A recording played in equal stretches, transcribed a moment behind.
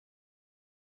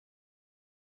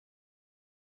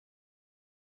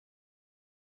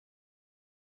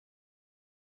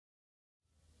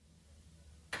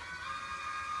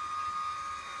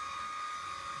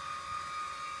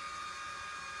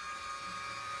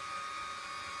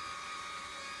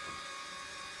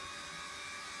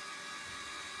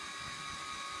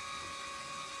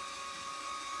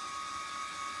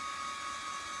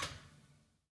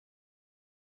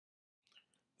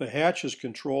The hatch is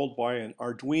controlled by an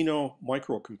Arduino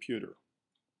microcomputer.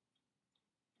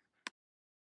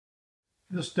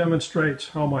 This demonstrates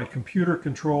how my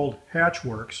computer-controlled hatch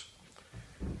works.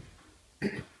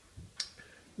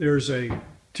 There's a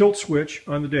tilt switch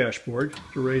on the dashboard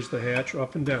to raise the hatch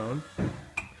up and down.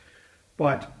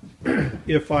 But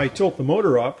if I tilt the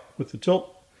motor up with the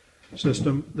tilt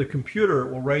system, the computer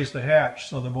will raise the hatch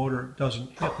so the motor doesn't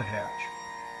hit the hatch.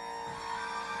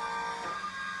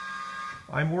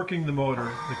 I'm working the motor,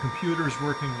 the computer's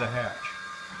working the hatch.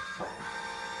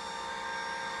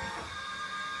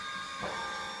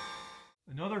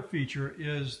 Another feature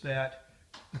is that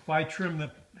if I trim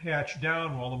the hatch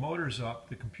down while the motor's up,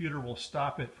 the computer will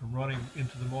stop it from running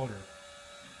into the motor.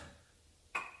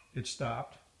 It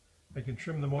stopped. I can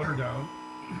trim the motor down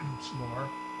some more,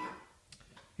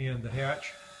 and the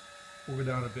hatch will go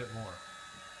down a bit more.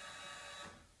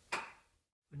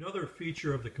 Another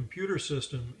feature of the computer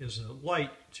system is a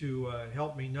light to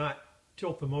help me not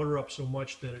tilt the motor up so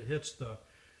much that it hits the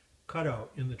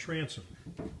cutout in the transom.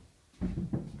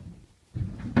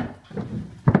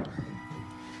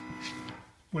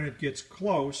 When it gets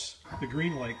close, the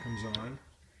green light comes on,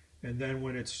 and then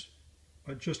when it's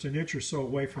just an inch or so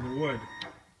away from the wood,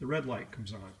 the red light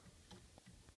comes on.